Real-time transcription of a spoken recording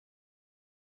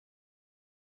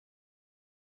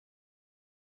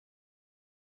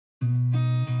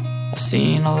I've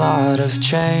seen a lot of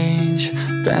change,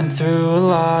 been through a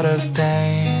lot of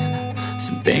pain.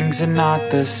 Some things are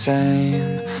not the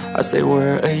same as they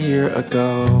were a year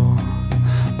ago,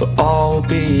 but all will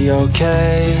be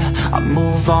okay. I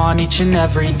move on each and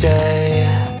every day.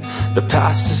 The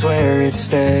past is where it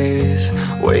stays,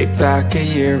 way back a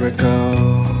year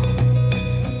ago.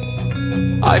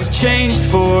 I've changed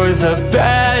for the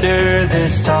better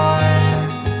this time.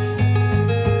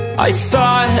 I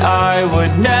thought I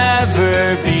would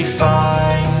never be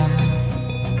fine.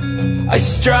 I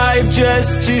strive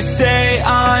just to say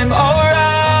I'm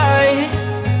alright,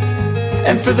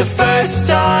 and for the first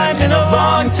time in a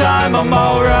long time I'm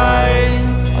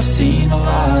alright. I've seen a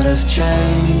lot of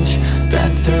change,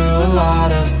 been through a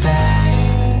lot of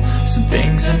pain. Some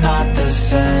things are not the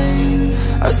same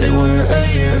as they were a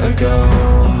year ago,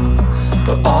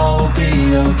 but all will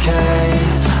be okay.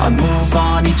 I move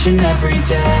on each and every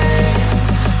day.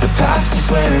 The past is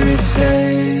where it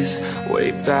stays,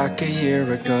 way back a year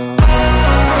ago.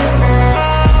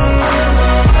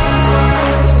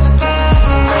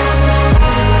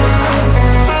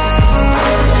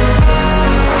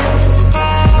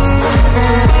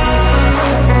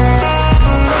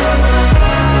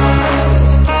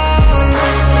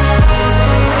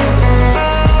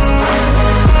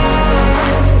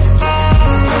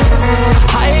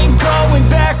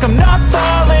 I'm not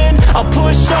falling, I'll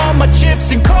push all my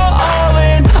chips and call all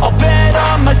in. I'll bet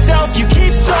on myself, you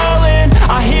keep stalling.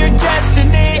 I hear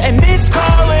destiny and it's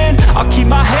calling. I'll keep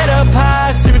my head up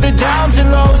high through the downs and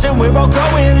lows, and we're all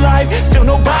going life. Still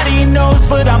nobody knows,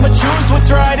 but I'ma choose what's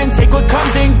right and take what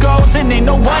comes and goes. And ain't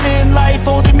no one in life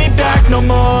holding me back no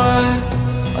more.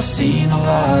 I've seen a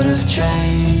lot of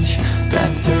change,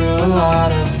 been through a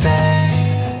lot of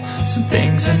pain. Some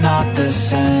things are not the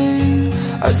same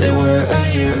as they were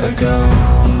a year ago,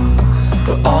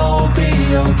 but all will be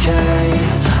okay.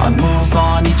 I move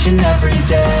on each and every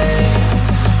day.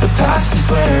 The past is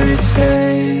where it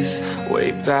stays,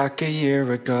 way back a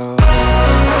year ago.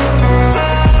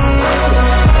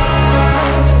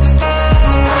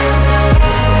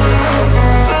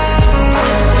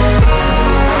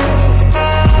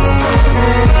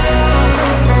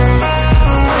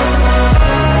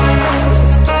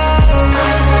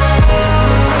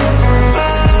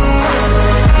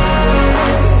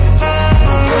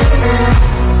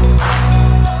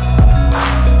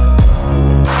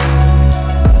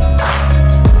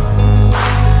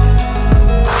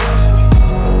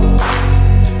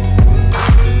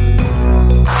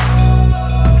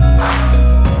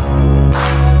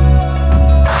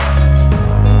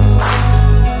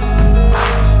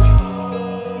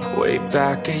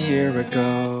 Back a year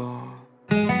ago.